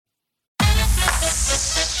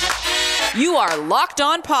You are Locked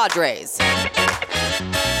On Padres,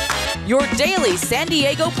 your daily San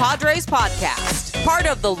Diego Padres podcast. Part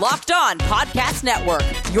of the Locked On Podcast Network,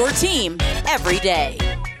 your team every day.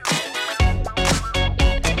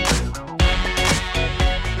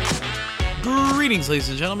 Greetings, ladies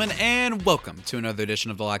and gentlemen, and welcome to another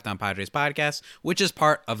edition of the Locked On Padres podcast, which is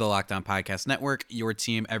part of the Locked On Podcast Network, your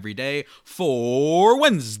team every day, for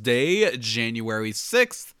Wednesday, January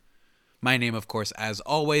 6th. My name, of course, as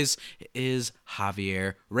always, is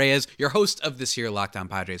Javier Reyes, your host of this here Locked On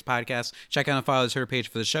Padres podcast. Check out and follow the Twitter page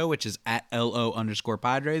for the show, which is at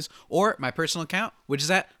 @LO_Padres, or my personal account, which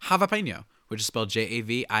is at Javapeno, which is spelled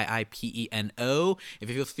JAVIIPENO.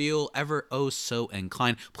 If you feel ever so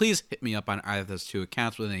inclined, please hit me up on either of those two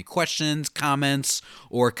accounts with any questions, comments,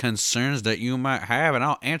 or concerns that you might have, and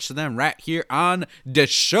I'll answer them right here on the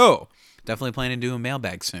show. Definitely planning to do a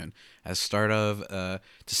mailbag soon as to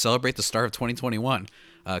celebrate the start of 2021.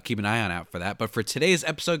 Keep an eye out for that. But for today's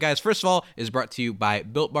episode, guys, first of all, is brought to you by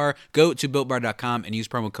Built Bar. Go to BuiltBar.com and use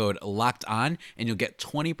promo code LOCKEDON, and you'll get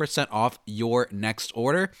 20% off your next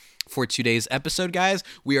order. For today's episode, guys,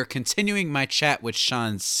 we are continuing my chat with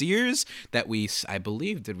Sean Sears that I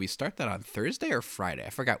believe, did we start that on Thursday or Friday?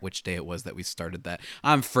 I forgot which day it was that we started that.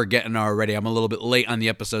 I'm forgetting already. I'm a little bit late on the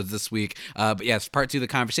episodes this week. But yeah, it's part 2 of the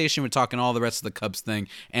conversation. We're talking all the rest of the Cubs thing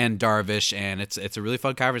and Darvish, and it's a really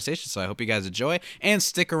fun conversation, so I hope you guys enjoy. And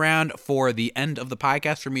stick around for the end of the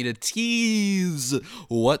podcast for me to tease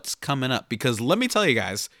what's coming up, because let me tell you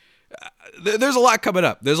guys, there's a lot coming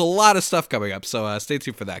up. There's a lot of stuff coming up, so stay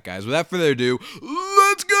tuned for that, guys. Without further ado,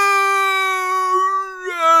 let's go!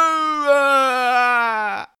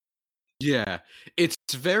 Yeah, it's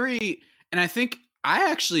very, and I think I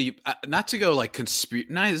actually, not to go like this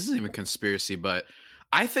isn't even conspiracy, but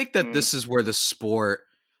I think that this is where the sport,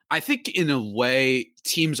 I think in a way,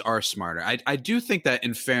 teams are smarter. I do think that,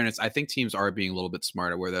 in fairness, I think teams are being a little bit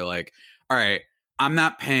smarter, where they're like, all right, I'm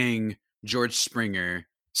not paying George Springer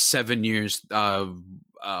 7 years of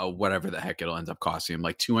whatever the heck it'll end up costing him,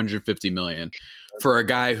 like $250 million for a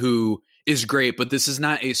guy who is great, but this is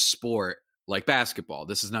not a sport like basketball.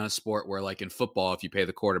 This is not a sport where, like in football, if you pay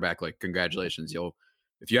the quarterback, like, congratulations,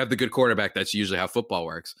 if you have the good quarterback, that's usually how football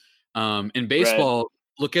works. In baseball, right.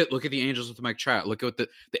 Look at the Angels with Mike Trout. Look at what the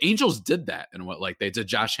Angels did that, and what, like, they did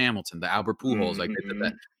Josh Hamilton, the Albert Pujols, like they did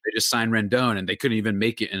that. They just signed Rendon, and they couldn't even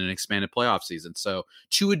make it in an expanded playoff season. So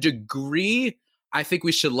to a degree, I think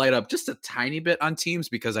we should light up just a tiny bit on teams,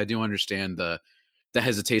 because I do understand the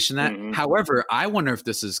hesitation that. However, I wonder if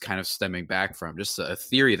this is kind of stemming back from just a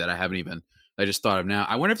theory that I just thought of now.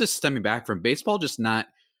 I wonder if this is stemming back from baseball just not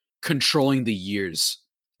controlling the years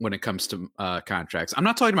when it comes to contracts. I'm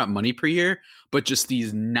not talking about money per year, but just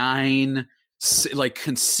these 9 like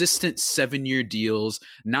consistent 7-year deals,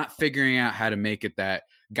 not figuring out how to make it that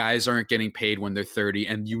guys aren't getting paid when they're 30,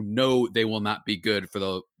 and they will not be good for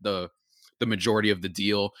the majority of the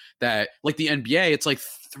deal. That, like the NBA, it's like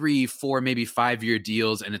 3, 4, maybe 5-year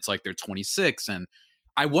deals, and it's like they're 26. And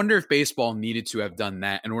I wonder if baseball needed to have done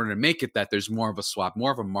that in order to make it that there's more of a swap,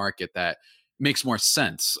 more of a market that makes more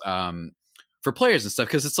sense for players and stuff.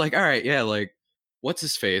 Because it's like, all right, yeah, like, what's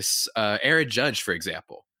his face? Aaron Judge, for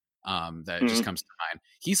example, that just comes to mind.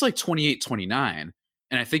 He's like 28, 29,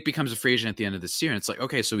 and I think becomes a free agent at the end of this year. And it's like,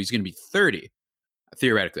 okay, so he's going to be 30,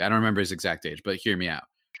 theoretically. I don't remember his exact age, but hear me out.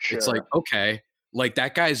 Sure. It's like, okay, like,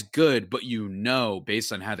 that guy's good, but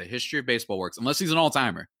based on how the history of baseball works, unless he's an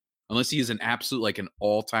all-timer, unless he's an absolute, like, an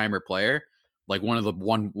all-timer player, like one of the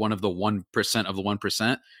 1% of the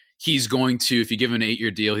 1%, he's going to, if you give him an 8-year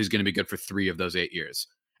deal, he's going to be good for 3 of those 8 years.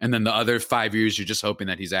 And then the other 5 years, you're just hoping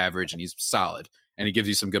that he's average and he's solid and he gives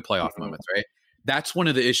you some good playoff moments, right? That's one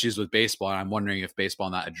of the issues with baseball. And I'm wondering if baseball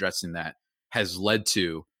not addressing that has led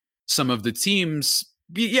to some of the teams,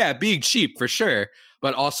 being cheap for sure,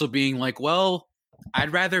 but also being like, well,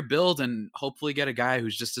 I'd rather build and hopefully get a guy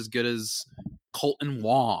who's just as good as Colton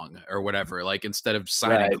Wong or whatever, like, instead of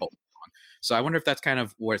signing Colton Wong. So I wonder if that's kind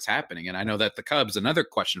of what's happening. And I know that the Cubs, another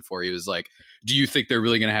question for you is, like, do you think they're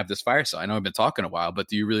really going to have this fire sale? I know I've been talking a while, but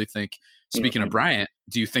do you really think, speaking of Bryant,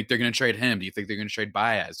 do you think they're going to trade him? Do you think they're going to trade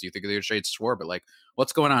Baez? Do you think they're going to trade Schwarber? Like,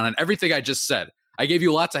 what's going on? And everything I just said, I gave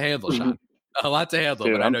you a lot to handle, Sean. A lot to handle,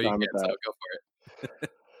 dude, but I know you can, so go for it.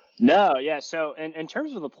 No, yeah. So in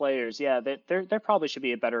terms of the players, yeah, there probably should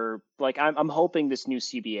be a better, like, I'm hoping this new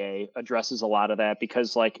CBA addresses a lot of that,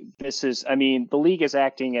 because, like, the league is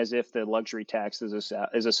acting as if the luxury tax is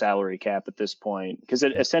a salary cap at this point, because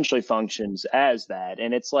it essentially functions as that.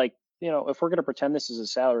 And it's like, if we're going to pretend this is a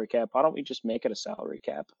salary cap, why don't we just make it a salary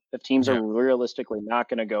cap? If teams are realistically not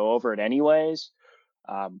going to go over it anyways,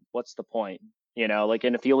 what's the point? Like,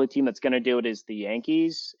 and if the only team that's going to do it is the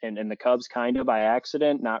Yankees and the Cubs kind of by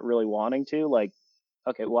accident, not really wanting to, like,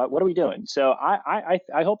 okay, what are we doing? So I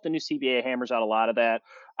hope the new CBA hammers out a lot of that.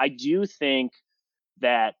 I do think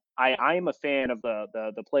that I am a fan of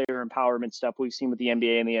the player empowerment stuff we've seen with the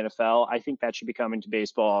NBA and the NFL. I think that should be coming to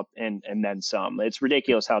baseball and then some. It's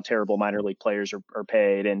ridiculous how terrible minor league players are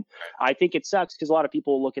paid. And I think it sucks because a lot of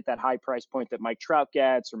people look at that high price point that Mike Trout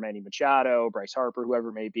gets or Manny Machado, Bryce Harper, whoever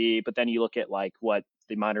it may be. But then you look at like what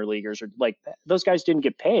the minor leaguers are like, those guys didn't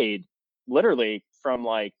get paid literally from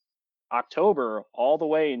like October all the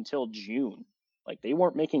way until June. Like they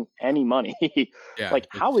weren't making any money. Yeah, like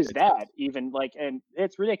how is that even like, and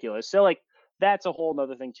it's ridiculous. So like that's a whole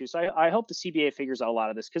nother thing too. So I hope the CBA figures out a lot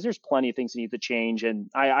of this because there's plenty of things that need to change. And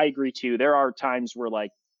I agree too. There are times where like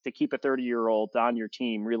to keep a 30-year-old on your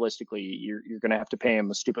team, realistically, you're going to have to pay him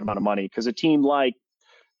a stupid amount of money because a team like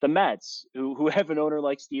the Mets, who have an owner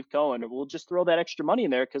like Steve Cohen, will just throw that extra money in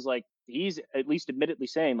there because like he's at least admittedly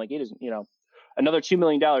saying like he doesn't, another $2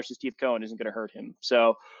 million to Steve Cohen isn't going to hurt him.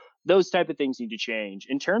 So those type of things need to change.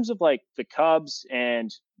 In terms of like the Cubs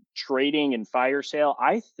and trading and fire sale,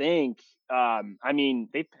 I think,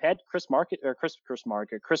 they've had Chris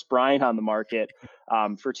Bryant on the market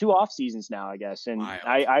for 2 off seasons now, I guess. And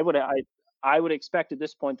I would expect at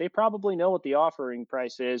this point, they probably know what the offering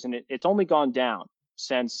price is, and it's only gone down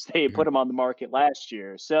since they put him on the market last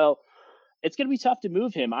year. So it's going to be tough to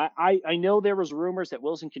move him. I know there was rumors that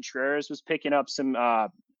Wilson Contreras was picking up some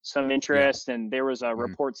interest, and there was a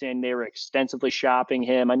report saying they were extensively shopping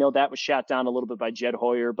him. I know that was shot down a little bit by Jed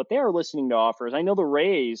Hoyer, but they are listening to offers. I know the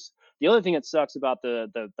Rays. The other thing that sucks about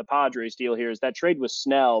the Padres deal here is that trade with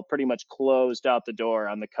Snell pretty much closed out the door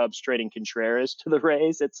on the Cubs trading Contreras to the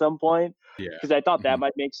Rays at some point. Yeah, because I thought that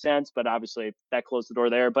might make sense, but obviously that closed the door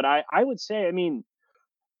there. But I would say,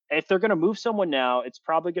 if they're going to move someone now, it's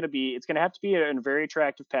going to have to be a very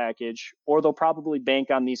attractive package, or they'll probably bank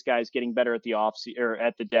on these guys getting better at the or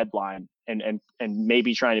at the deadline and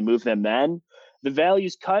maybe trying to move them then. The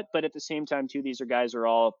value's cut, but at the same time too, these guys are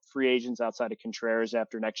all free agents outside of Contreras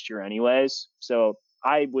after next year anyways. So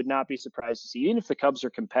I would not be surprised to see, even if the Cubs are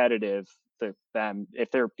competitive, if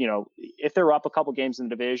they're up a couple games in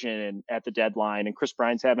the division and at the deadline and Chris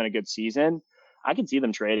Bryant's having a good season, I can see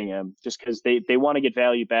them trading him just because they want to get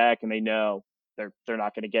value back and they know they're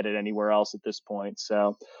not going to get it anywhere else at this point.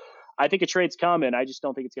 So I think a trade's coming. I just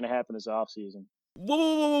don't think it's going to happen this offseason.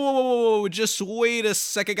 Whoa, just wait a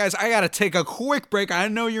second, guys. I gotta take a quick break. I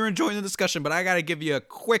know you're enjoying the discussion, but I gotta give you a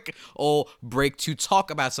quick old break to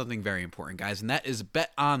talk about something very important, guys, and that is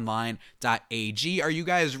betonline.ag. Are you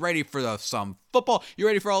guys ready for some football? You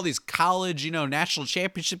ready for all these college, national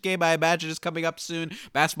championship game? I imagine is coming up soon.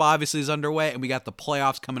 Basketball obviously is underway, and we got the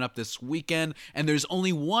playoffs coming up this weekend, and there's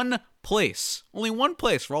only one place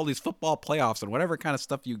for all these football playoffs and whatever kind of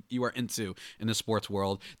stuff you are into in the sports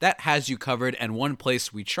world that has you covered, and one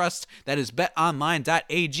place we trust. That is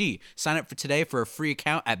betonline.ag. Sign up for today for a free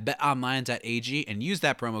account at betonline.ag and use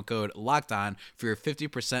that promo code LOCKEDON for your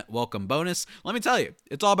 50% welcome bonus. Let me tell you,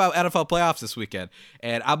 it's all about NFL playoffs this weekend,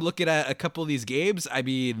 and I'm looking at a couple of these games.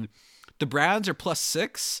 The Browns are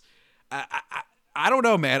 +6. I don't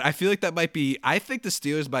know, man. I feel like that might be. I think the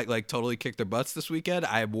Steelers might totally kick their butts this weekend.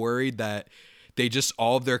 I'm worried that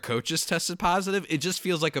all of their coaches tested positive. It just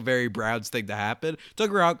feels like a very Browns thing to happen. Don't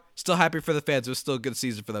get me wrong, still happy for the fans. It was still a good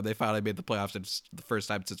season for them. They finally made the playoffs. It's the first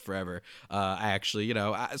time since forever. So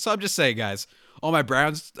I'm just saying, guys, all my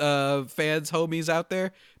Browns fans, homies out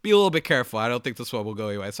there, be a little bit careful. I don't think this one will go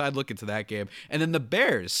anyway. So I'd look into that game. And then the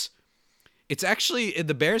Bears. It's actually in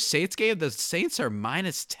the Bears-Saints game, the Saints are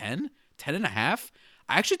 -10. 10.5.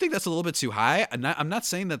 I actually think that's a little bit too high. I'm not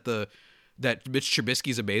saying that that Mitch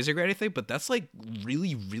Trubisky's amazing or anything, but that's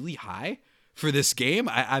really, really high for this game.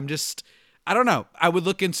 I don't know. I would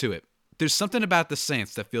look into it. There's something about the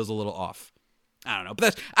Saints that feels a little off. I don't know.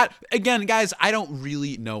 But again, guys, I don't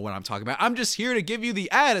really know what I'm talking about. I'm just here to give you the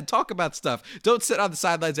ad and talk about stuff. Don't sit on the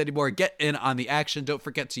sidelines anymore. Get in on the action. Don't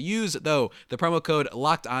forget to use, though, the promo code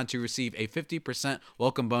LOCKEDON to receive a 50%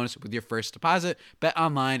 welcome bonus with your first deposit. Bet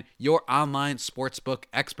Online, your online sportsbook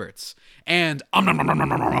experts. And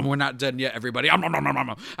we're not done yet, everybody.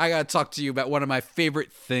 I got to talk to you about one of my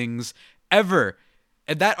favorite things ever.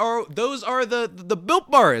 And those are the Built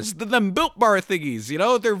Bars, them Built Bar thingies,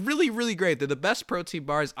 they're really, really great. They're the best protein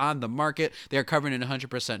bars on the market. They are covered in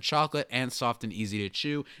 100% chocolate and soft and easy to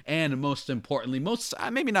chew. And most impressively,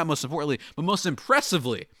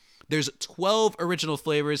 There's 12 original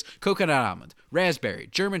flavors: coconut almond, raspberry,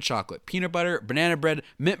 German chocolate, peanut butter, banana bread,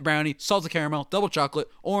 mint brownie, salted caramel, double chocolate,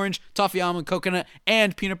 orange, toffee almond, coconut,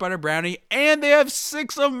 and peanut butter brownie. And they have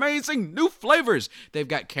 6 amazing new flavors. They've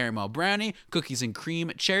got caramel brownie, cookies and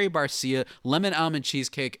cream, cherry barcia, lemon almond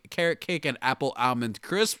cheesecake, carrot cake, and apple almond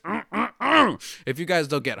crisp. If you guys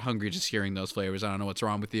don't get hungry just hearing those flavors, I don't know what's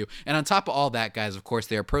wrong with you. And on top of all that, guys, of course,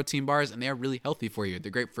 they are protein bars, and they are really healthy for you.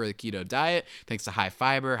 They're great for the keto diet, thanks to high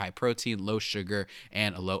fiber, high protein, low sugar,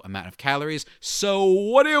 and a low amount of calories. So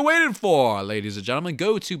what are you waiting for, ladies and gentlemen?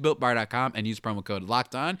 Go to BuiltBar.com and use promo code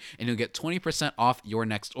LOCKEDON, and you'll get 20% off your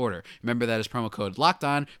next order. Remember, that is promo code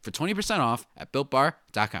LOCKEDON for 20% off at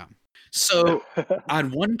BuiltBar.com. So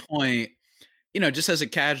on one point, just as a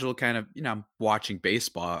casual kind of, I'm watching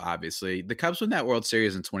baseball, obviously. The Cubs won that World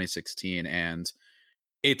Series in 2016, and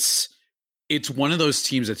it's one of those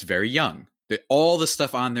teams that's very young. All the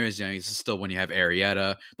stuff on there is young. It's still when you have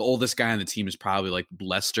Arrieta. The oldest guy on the team is probably like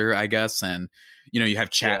Lester, I guess. And, you have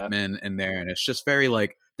Chapman in there, and it's just very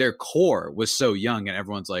like their core was so young, and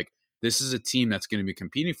everyone's like, this is a team that's going to be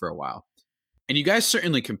competing for a while. And you guys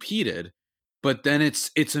certainly competed, but then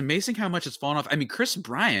it's amazing how much it's fallen off. I mean, Chris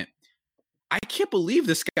Bryant, I can't believe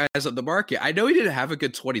this guy's on the market. I know he didn't have a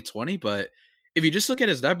good 2020, but if you just look at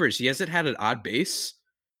his numbers, he hasn't had an odd base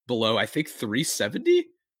below, I think, 370,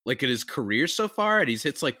 like in his career so far, and he's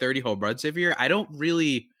hits like 30 home runs every year.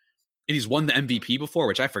 And he's won the MVP before,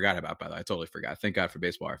 which I forgot about, by the way. I totally forgot. Thank God for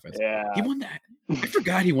Baseball Reference. Yeah. He won that. I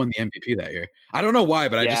forgot he won the MVP that year. I don't know why,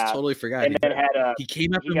 but I just totally forgot. And he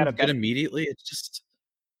came up and good immediately. It's just...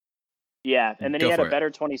 Yeah, and then he had a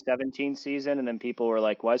better 2017 season, and then people were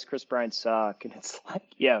like, "Why does Chris Bryant suck?" And it's like,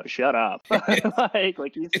 "Yo, shut up!"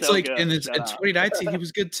 like he's it's so like, good. and in 2019 he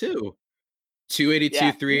was good too.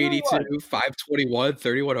 282, 382, 521,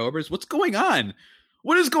 31 homers. What's going on?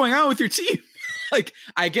 What is going on with your team? Like,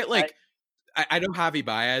 I get like, I know Javi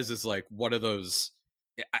Baez is like one of those.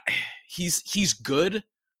 He's good,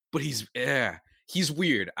 but he's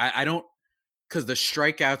weird. I don't, because the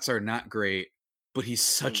strikeouts are not great. But he's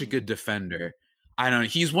such a good defender. I don't know.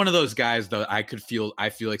 He's one of those guys though. I feel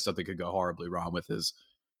like something could go horribly wrong with his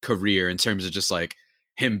career in terms of just like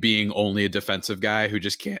him being only a defensive guy who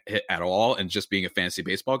just can't hit at all and just being a fantasy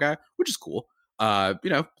baseball guy, which is cool.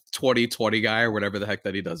 20-20 guy or whatever the heck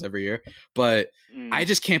that he does every year. But I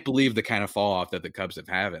just can't believe the kind of fall off that the Cubs have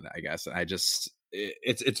had. I guess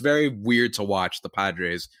it's very weird to watch the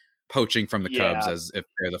Padres poaching from the Cubs as if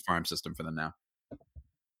they're the farm system for them now.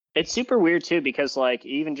 It's super weird too, because like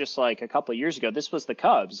even just like a couple of years ago, this was the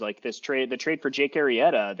Cubs. Like the trade for Jake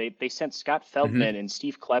Arrieta, they sent Scott Feldman and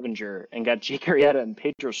Steve Clevenger and got Jake Arrieta and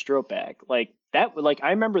Pedro Strop back. Like that, like I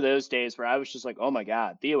remember those days where I was just like, oh my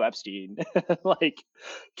God, Theo Epstein, like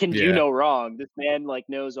can do no wrong. This man like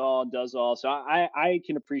knows all and does all. So I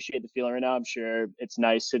can appreciate the feeling right now. I'm sure it's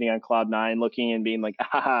nice sitting on cloud 9, looking and being like,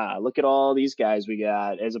 look at all these guys we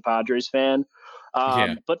got as a Padres fan.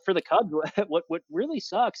 But for the Cubs, what really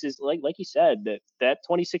sucks is like you said, that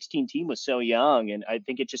 2016 team was so young, and I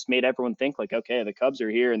think it just made everyone think like, okay, the Cubs are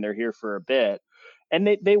here and they're here for a bit.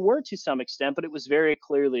 And they were to some extent, but it was very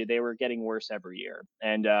clearly they were getting worse every year.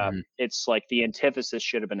 And it's like the antithesis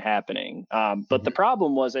should have been happening. But the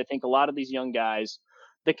problem was, I think a lot of these young guys,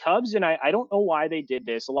 the Cubs, and I don't know why they did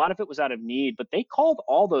this. A lot of it was out of need, but they called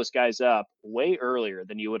all those guys up way earlier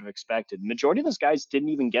than you would have expected. The majority of those guys didn't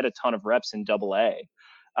even get a ton of reps in Double-A.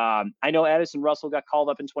 I know Addison Russell got called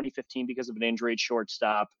up in 2015 because of an injury at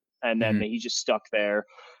shortstop, and then he just stuck there.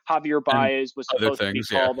 Javier Baez was supposed to be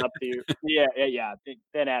called up there. Yeah.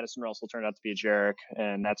 Then Addison Russell turned out to be a jerk,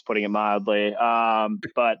 and that's putting it mildly.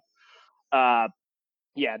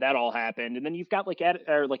 Yeah, that all happened. And then you've got like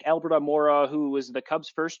Albert Almora, who was the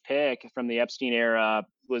Cubs' first pick from the Epstein era,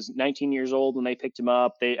 was 19 years old when they picked him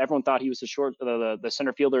up. Everyone thought he was the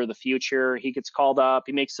center fielder of the future. He gets called up.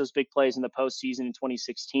 He makes those big plays in the postseason in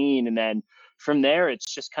 2016. And then from there,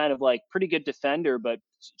 it's just kind of like pretty good defender, but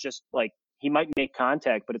just like he might make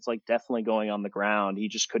contact, but it's like definitely going on the ground. He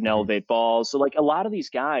just couldn't elevate balls. So like a lot of these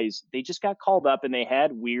guys, they just got called up and they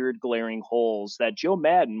had weird glaring holes that Joe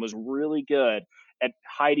Madden was really good at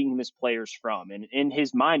hiding his players from. And in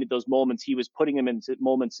his mind at those moments, he was putting them into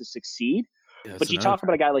moments to succeed. Yeah, but you talk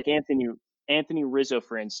about a guy like Anthony Rizzo,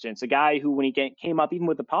 for instance, a guy who, when he came up, even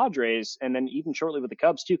with the Padres, and then even shortly with the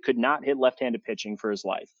Cubs too, could not hit left-handed pitching for his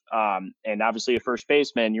life. And obviously a first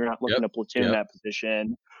baseman, you're not looking to platoon that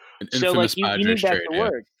position. So like you need that to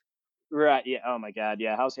work. Right. Yeah. Oh my God.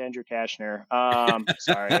 Yeah. How's Andrew Kashner?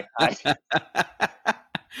 Sorry.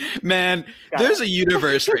 Man, there's a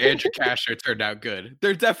universe where Andrew Kashner turned out good.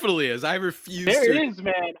 There definitely is. I refuse There is,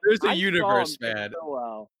 man. There's a universe, man. So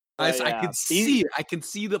well. I yeah, could see it. I can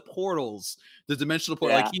see the portals, the dimensional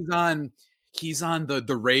portal. yeah, Like he's on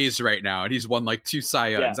the Rays right now, and he's won like 2 Cy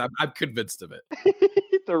yeah. Youngs. I'm convinced of it.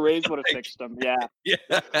 The Rays would have Like, fixed him. Yeah.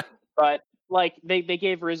 yeah. But like they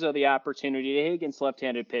gave Rizzo the opportunity to hit against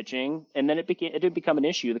left-handed pitching, and then it didn't become an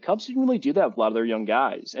issue. The Cubs didn't really do that with a lot of their young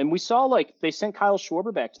guys, and we saw like they sent Kyle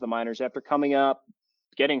Schwarber back to the minors after coming up,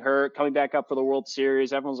 getting hurt, coming back up for the World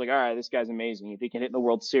Series. Everyone's like, all right, this guy's amazing. If he can hit in the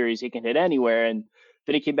World Series, he can hit anywhere. And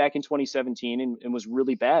then he came back in 2017 and was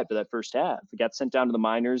really bad for that first half. He got sent down to the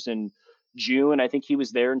minors in June. I think he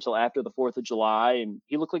was there until after the 4th of July, and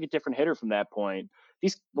he looked like a different hitter from that point. A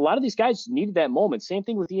lot of these guys needed that moment. Same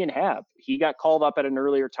thing with Ian Happ. He got called up at an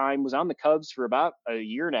earlier time, was on the Cubs for about a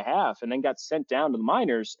year and a half, and then got sent down to the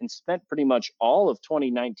minors and spent pretty much all of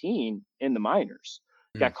 2019 in the minors.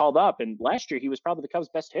 Got called up, and last year he was probably the Cubs'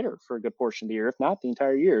 best hitter for a good portion of the year, if not the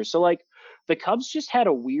entire year. So like the Cubs just had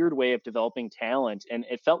a weird way of developing talent, and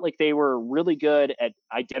it felt like they were really good at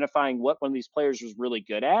identifying what one of these players was really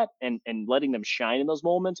good at and letting them shine in those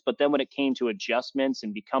moments. But then when it came to adjustments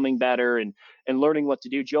and becoming better and learning what to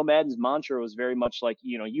do, Joe Madden's mantra was very much like,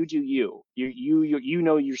 you know, you do you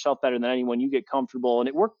know yourself better than anyone, you get comfortable, and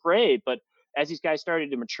it worked great. But as these guys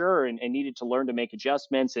started to mature and needed to learn to make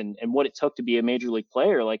adjustments and what it took to be a major league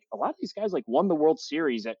player, like a lot of these guys like won the World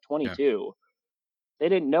Series at 22. Yeah. They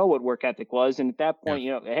didn't know what work ethic was. And at that point,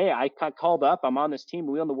 Yeah. you know, hey, I got called up. I'm on this team.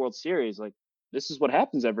 We won the World Series. Like, this is what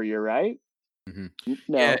happens every year, right? Mm-hmm.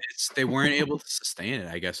 No. Yeah, they weren't able to sustain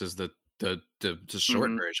it, I guess, is the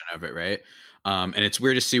short version of it, right? And it's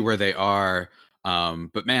weird to see where they are.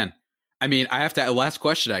 But man, I mean, I have to last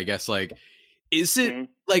question, I guess, like, is it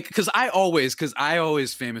like, because I always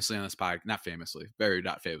famously on this podcast, not famously, very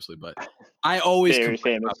not famously, but I always Very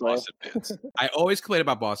complain about famously. Boston fans. I always complain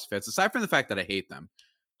about Boston fans, aside from the fact that I hate them.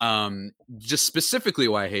 Just specifically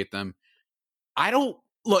why I hate them. I don't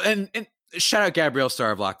look, and shout out Gabrielle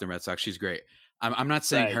Starr of Locked On Red Sox. She's great. I'm not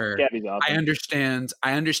saying Right. her. Gabby's awesome.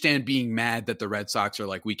 I understand being mad that the Red Sox are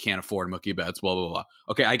like, we can't afford Mookie Betts, blah blah blah.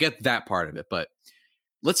 Okay, I get that part of it, but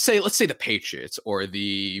let's say the Patriots or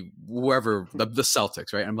the whoever the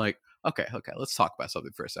Celtics, right? I'm like, okay, let's talk about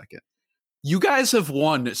something for a second. You guys have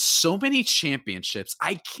won so many championships.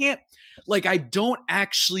 I don't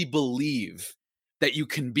actually believe that you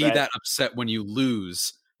can be that upset when you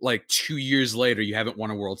lose. Like 2 years later, you haven't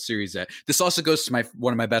won a World Series yet. This also goes to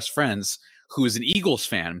one of my best friends, who is an Eagles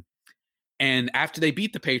fan. And after they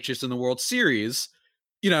beat the Patriots in the World Series,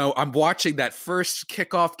 you know, I'm watching that first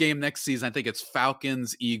kickoff game next season. I think it's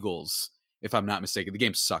Falcons-Eagles, if I'm not mistaken. The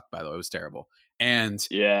game sucked, by the way. It was terrible. And,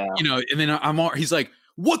 Yeah. you know, and then he's like,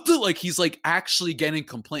 what the, like, he's like actually getting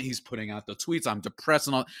complaint. He's putting out the tweets. I'm depressed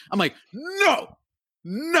and all. I'm like,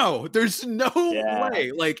 no, there's no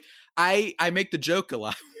way. Like, I make the joke a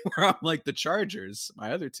lot where I'm like, the Chargers,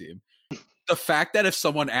 my other team. The fact that if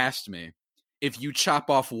someone asked me, if you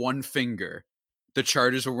chop off one finger, the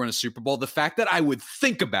Chargers will win a Super Bowl, the fact that I would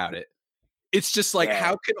think about it, it's just like,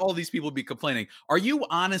 how can all these people be complaining? Are you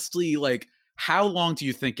honestly like, how long do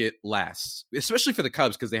you think it lasts? Especially for the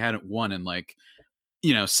Cubs, because they hadn't won in like,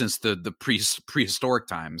 you know, since the prehistoric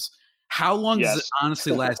times. How long does it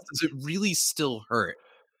honestly last? Does it really still hurt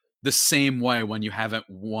the same way when you haven't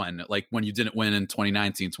won, like when you didn't win in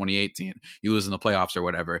 2019, 2018, you lose in the playoffs or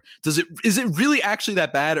whatever? Is it really actually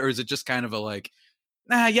that bad, or is it just kind of a like,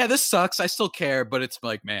 nah, yeah, this sucks, I still care, but it's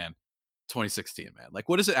like, man, 2016, man, like,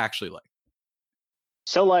 what is it actually like?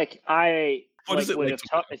 So like what is it like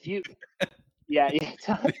if you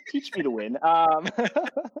teach me to win.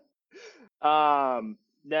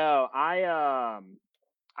 No,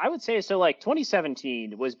 I would say so. Like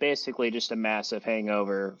 2017 was basically just a massive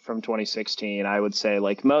hangover from 2016. I would say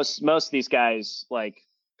like most of these guys, like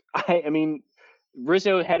I mean,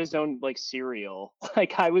 Rizzo had his own like cereal.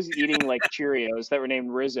 Like I was eating like Cheerios that were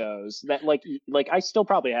named Rizzo's. That like I still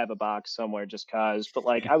probably have a box somewhere just cause. But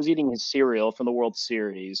like I was eating his cereal from the World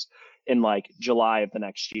Series in like July of the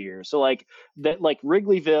next year. So like that, like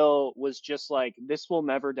Wrigleyville was just like, this will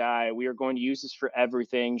never die. We are going to use this for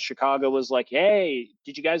everything. Chicago was like, hey,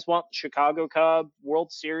 did you guys want Chicago Cub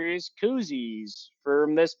World Series koozies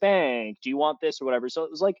from this bank? Do you want this or whatever? So it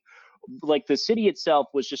was like the city itself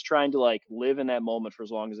was just trying to like live in that moment for as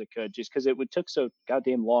long as it could, just because took so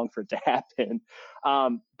goddamn long for it to happen.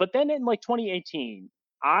 But then in like 2018,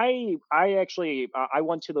 I actually I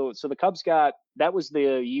went to the Cubs that was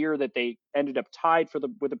the year that they ended up tied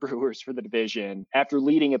with the Brewers for the division after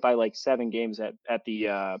leading it by like 7 games at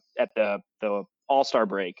the All-Star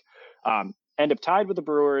break. End up tied with the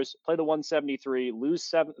Brewers, play the 173, lose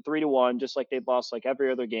 3-1, just like they'd lost like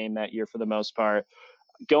every other game that year for the most part.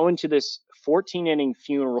 go into this 14-inning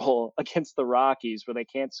funeral against the Rockies where they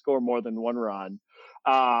can't score more than one run.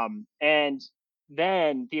 And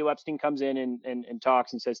then Theo Epstein comes in and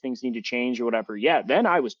talks and says things need to change or whatever. Yeah, then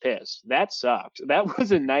I was pissed. That sucked. That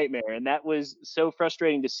was a nightmare. And that was so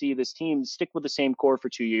frustrating to see this team stick with the same core for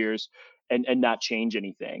 2 years and not change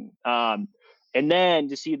anything. And then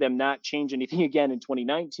to see them not change anything again in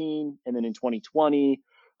 2019 and then in 2020,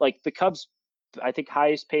 like the Cubs, I think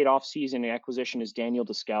highest paid off-season acquisition is Daniel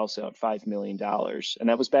Descalso at $5 million. And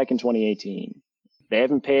that was back in 2018. They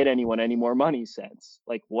haven't paid anyone any more money since.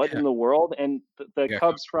 Like, what in the world? And the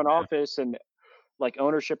Cubs front office and like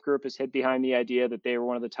ownership group has hid behind the idea that they were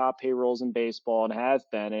one of the top payrolls in baseball and have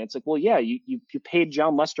been. And it's like, well, yeah, you paid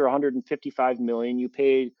John Lester $155 million. You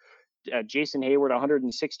paid Jason Hayward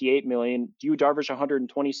 $168 million. Yu Darvish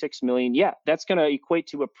 $126 million. Yeah, that's going to equate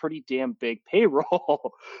to a pretty damn big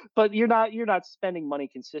payroll. But you're not spending money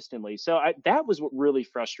consistently. So that was what really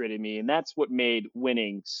frustrated me, and that's what made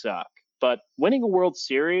winning suck. But winning a World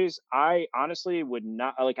Series, I honestly would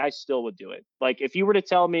not, like, I still would do it. Like, if you were to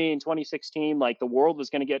tell me in 2016, like, the world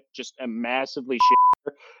was going to get just a massively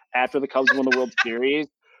shit after the Cubs won the World Series,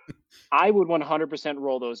 I would 100%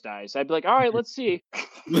 roll those dice. I'd be like, all right, let's see.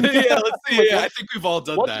 Yeah, let's see. Yeah, I think we've all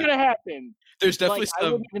done what's that. What's going to happen? There's definitely I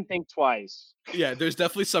wouldn't even think twice. Yeah, there's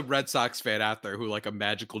definitely some Red Sox fan out there who, like a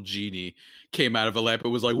magical genie, came out of a lamp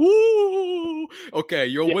and was like, woo, okay,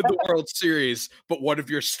 you'll win the World Series, but one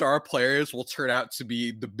of your star players will turn out to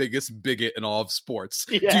be the biggest bigot in all of sports.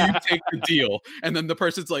 Yeah. Do you take the deal? And then the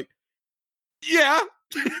person's like, yeah.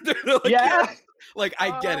 Like, yeah. Like,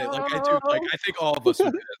 I get it. Like, I do. Like, I think all of us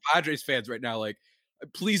Padres fans right now, like,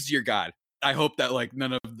 please, dear God, I hope that like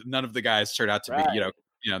none of the guys turn out to be, you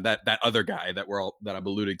know, that other guy that I'm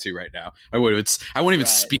alluding to right now. I won't even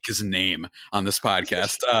speak his name on this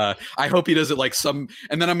podcast. I hope he doesn't like and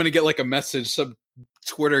then I'm gonna get like a message, some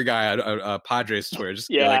Twitter guy on Padres Twitter,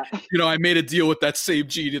 just like, you know, I made a deal with that same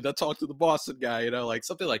genie that talked to the Boston guy, you know, like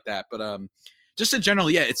something like that. But just in general,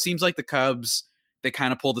 yeah, it seems like the Cubs, they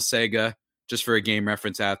kind of pulled the Sega, just for a game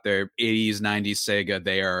reference out there, 80s, 90s Sega.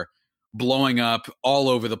 They are blowing up all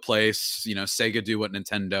over the place. You know, Sega do what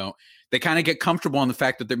Nintendo don't. They kind of get comfortable in the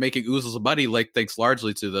fact that they're making Oozles a buddy, like thanks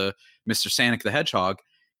largely to the Mr. Sanic the Hedgehog.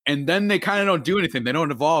 And then they kind of don't do anything. They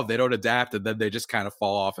don't evolve. They don't adapt. And then they just kind of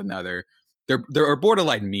fall off. And now they're a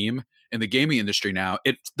borderline meme in the gaming industry now.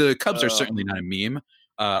 The Cubs are certainly not a meme.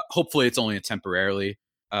 Hopefully it's only a temporarily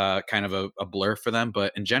kind of a blur for them.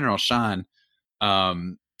 But in general, Sean,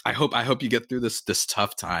 I hope you get through this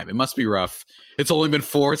tough time. It must be rough. It's only been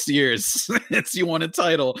 4 years since you won a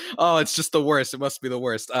title. Oh, it's just the worst. It must be the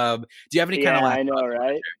worst. Do you have any kind of? I know,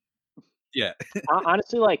 right? Yeah.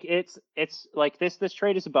 Honestly, like it's like this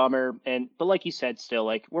trade is a bummer, but like you said, still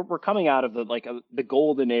like we're coming out of the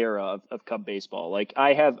golden era of Cub baseball. Like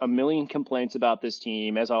I have a million complaints about this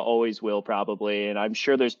team, as I always will probably, and I'm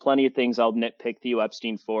sure there's plenty of things I'll nitpick Theo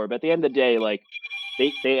Epstein for. But at the end of the day, like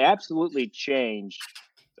they absolutely changed.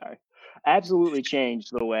 Absolutely changed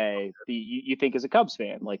the way you think as a Cubs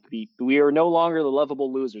fan. Like we are no longer the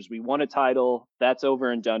lovable losers. We won a title. That's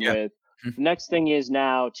over and done with. The next thing is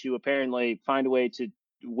now to apparently find a way to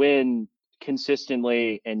win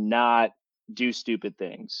consistently and not do stupid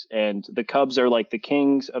things. And the Cubs are like the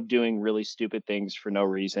kings of doing really stupid things for no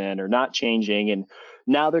reason or not changing. And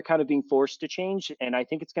now they're kind of being forced to change. And I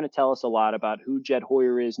think it's going to tell us a lot about who Jed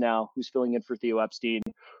Hoyer is now, who's filling in for Theo Epstein,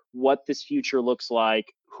 what this future looks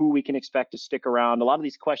like, who we can expect to stick around. A lot of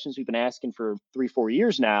these questions we've been asking for 3-4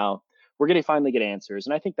 years now, we're going to finally get answers.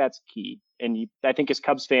 And I think that's key. And I think as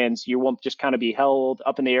Cubs fans, you won't just kind of be held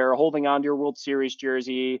up in the air, holding on to your World Series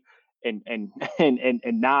jersey and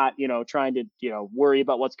not, you know, trying to, you know, worry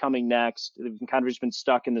about what's coming next. They've kind of just been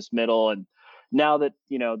stuck in this middle. And now that,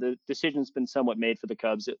 you know, the decision's been somewhat made for the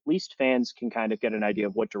Cubs, at least fans can kind of get an idea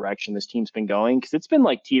of what direction this team's been going. Because it's been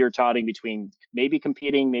like teeter-totting between maybe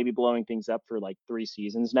competing, maybe blowing things up for like 3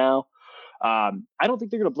 seasons now. I don't think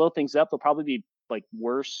they're going to blow things up. They'll probably be like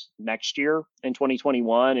worse next year in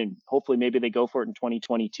 2021. And hopefully maybe they go for it in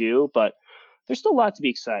 2022. But there's still a lot to be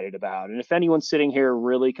excited about. And if anyone's sitting here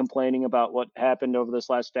really complaining about what happened over this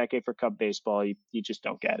last decade for Cub baseball, you just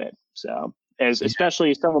don't get it. So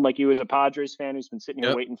especially someone like you as a Padres fan who's been sitting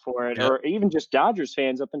here waiting for it, or even just Dodgers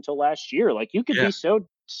fans up until last year, like you could be so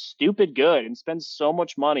stupid good and spend so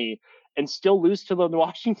much money and still lose to the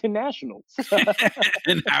Washington Nationals.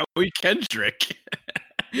 And Howie Kendrick.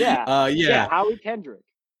 Howie Kendrick.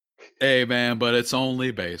 Hey, man, but it's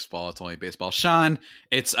only baseball. It's only baseball. Sean,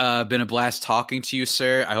 it's been a blast talking to you,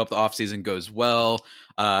 sir. I hope the offseason goes well.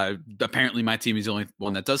 Apparently, my team is the only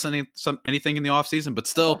one that does anything in the offseason, but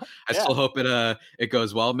still, I still hope it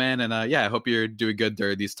goes well, man. And I hope you're doing good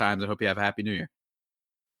during these times. I hope you have a happy New Year.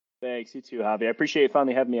 Thanks, you too, Javi. I appreciate you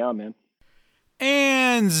finally having me on, man.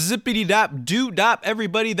 And zippity-dop-doo-dop,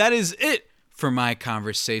 everybody. That is it for my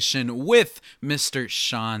conversation with Mr.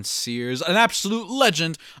 Sean Sears, an absolute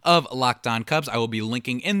legend of Locked On Cubs. I will be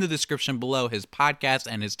linking in the description below his podcast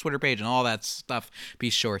and his Twitter page and all that stuff.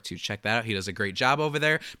 Be sure to check that out. He does a great job over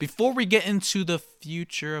there. Before we get into the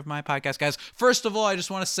future of my podcast, guys, first of all, I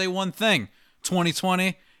just want to say one thing.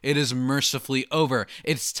 2020, it is mercifully over.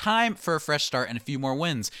 It's time for a fresh start and a few more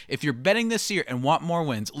wins. If you're betting this year and want more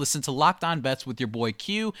wins, listen to Locked On Bets with your boy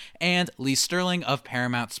Q and Lee Sterling of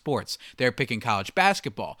Paramount Sports. They're picking college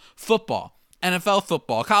basketball, football, NFL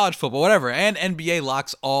football, college football, whatever, and NBA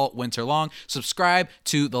locks all winter long. Subscribe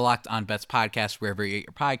to the Locked On Bets podcast wherever you get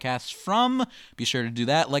your podcasts from. Be sure to do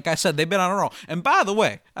that. Like I said, they've been on a roll. And by the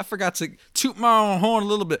way, I forgot to toot my own horn a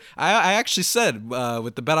little bit. I actually said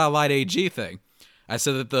with the BetOnline AG thing, I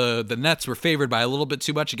said that the Nets were favored by a little bit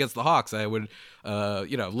too much against the Hawks. I would,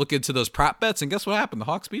 look into those prop bets, and guess what happened? The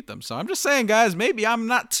Hawks beat them. So I'm just saying, guys, maybe I'm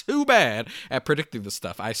not too bad at predicting this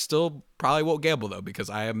stuff. I still probably won't gamble though, because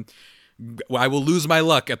I will lose my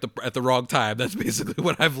luck at the wrong time. That's basically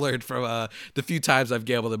what I've learned from the few times I've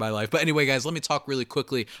gambled in my life. But anyway, guys, let me talk really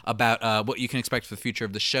quickly about what you can expect for the future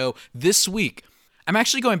of the show this week. I'm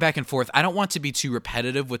actually going back and forth. I don't want to be too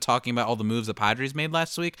repetitive with talking about all the moves the Padres made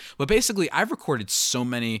last week, but basically I've recorded so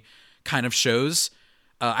many kind of shows.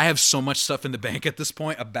 I have so much stuff in the bank at this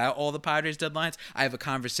point about all the Padres deadlines. I have a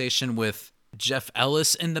conversation with Jeff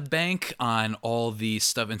Ellis in the bank on all the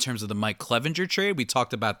stuff in terms of the Mike Clevinger trade. We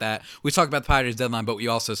talked about that. We talked about the Padres deadline, but we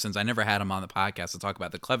also, since I never had him on the podcast to talk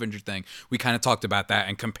about the Clevinger thing, we kind of talked about that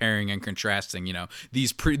and comparing and contrasting,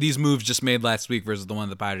 these moves just made last week versus the one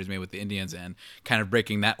the Padres made with the Indians, and kind of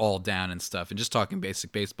breaking that all down and stuff and just talking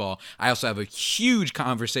basic baseball. I also have a huge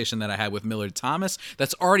conversation that I had with Millard Thomas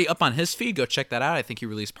that's already up on his feed. Go check that out. I think he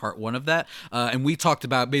released part 1 of that. And we talked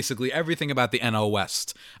about basically everything about the NL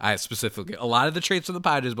West, specifically. A lot of the trades for the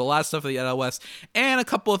Padres, but a lot of stuff for the NL West, and a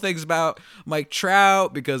couple of things about Mike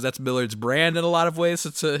Trout, because that's Millard's brand in a lot of ways.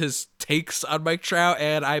 It's his takes on Mike Trout,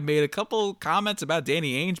 and I made a couple comments about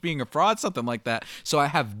Danny Ainge being a fraud, something like that. So I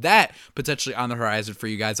have that potentially on the horizon for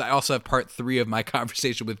you guys. I also have part 3 of my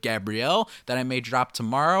conversation with Gabrielle that I may drop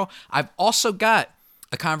tomorrow. I've also got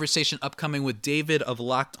a conversation upcoming with David of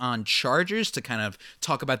Locked On Chargers to kind of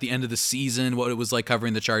talk about the end of the season, what it was like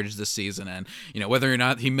covering the Chargers this season, and whether or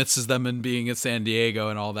not he misses them and being in San Diego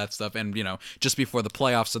and all that stuff, and just before the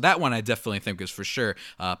playoffs. So that one I definitely think is for sure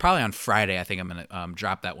probably on Friday. I think I'm gonna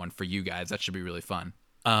drop that one for you guys. That should be really fun.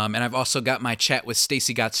 And I've also got my chat with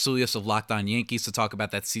Stacey Gotsulias of Locked On Yankees to talk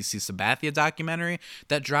about that CC Sabathia documentary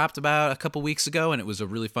that dropped about a couple weeks ago, and it was a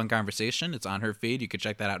really fun conversation. It's on her feed. You can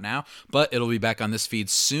check that out now, but it'll be back on this feed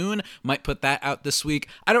soon. Might put that out this week.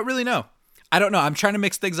 I don't really know. I'm trying to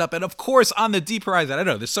mix things up. And of course, on the deep horizon, I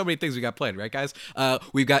know there's so many things we got planned, right, guys?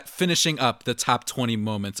 We've got finishing up the top 20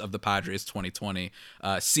 moments of the Padres 2020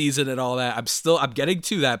 season and all that. I'm getting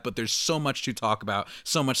to that, but there's so much to talk about,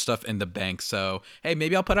 so much stuff in the bank. So, hey,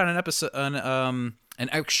 maybe I'll put out an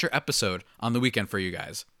extra episode on the weekend for you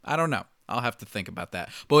guys. I don't know. I'll have to think about that.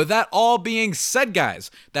 But with that all being said, guys,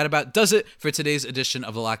 that about does it for today's edition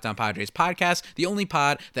of the Locked On Padres podcast, the only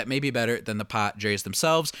pod that may be better than the Padres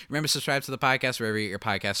themselves. Remember to subscribe to the podcast wherever you get your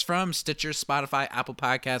podcasts from: Stitcher, Spotify, Apple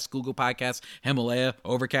Podcasts, Google Podcasts, Himalaya,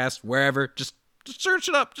 Overcast, wherever. Just search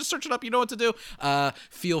it up. You know what to do.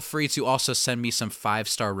 Feel free to also send me some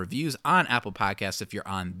 5-star reviews on Apple Podcasts if you're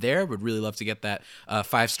on there. Would really love to get that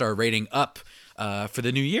 5-star rating up for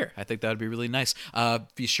the new year. I think that would be really nice.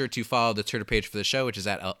 Be sure to follow the Twitter page for the show, which is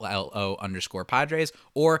at LO_Padres,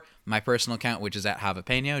 or my personal account, which is at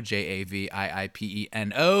Javipeno,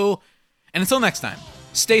 JAVIIPENO. And until next time,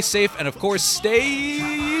 stay safe and, of course,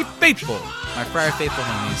 stay faithful. My Friar Faithful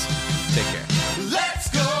homies, take care. Let's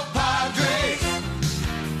go!